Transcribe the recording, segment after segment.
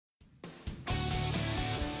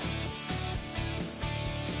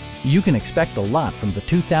You can expect a lot from the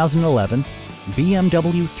 2011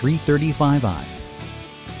 BMW 335i.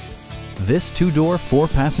 This two-door,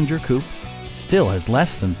 four-passenger coupe still has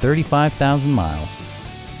less than 35,000 miles.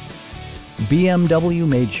 BMW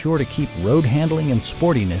made sure to keep road handling and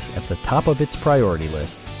sportiness at the top of its priority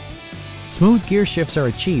list. Smooth gear shifts are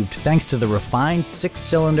achieved thanks to the refined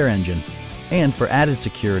six-cylinder engine, and for added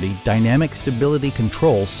security, dynamic stability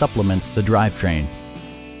control supplements the drivetrain.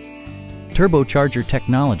 Turbocharger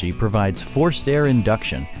technology provides forced air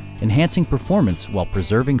induction, enhancing performance while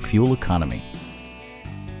preserving fuel economy.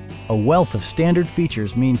 A wealth of standard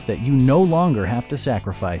features means that you no longer have to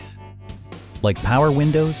sacrifice, like power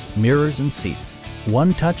windows, mirrors and seats,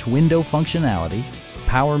 one-touch window functionality,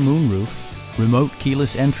 power moonroof, remote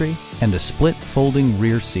keyless entry, and a split folding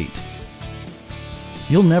rear seat.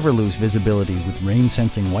 You'll never lose visibility with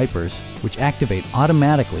rain-sensing wipers, which activate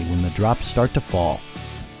automatically when the drops start to fall.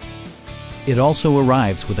 It also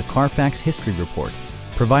arrives with a Carfax history report,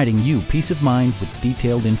 providing you peace of mind with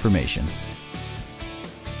detailed information.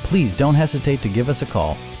 Please don't hesitate to give us a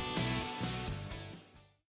call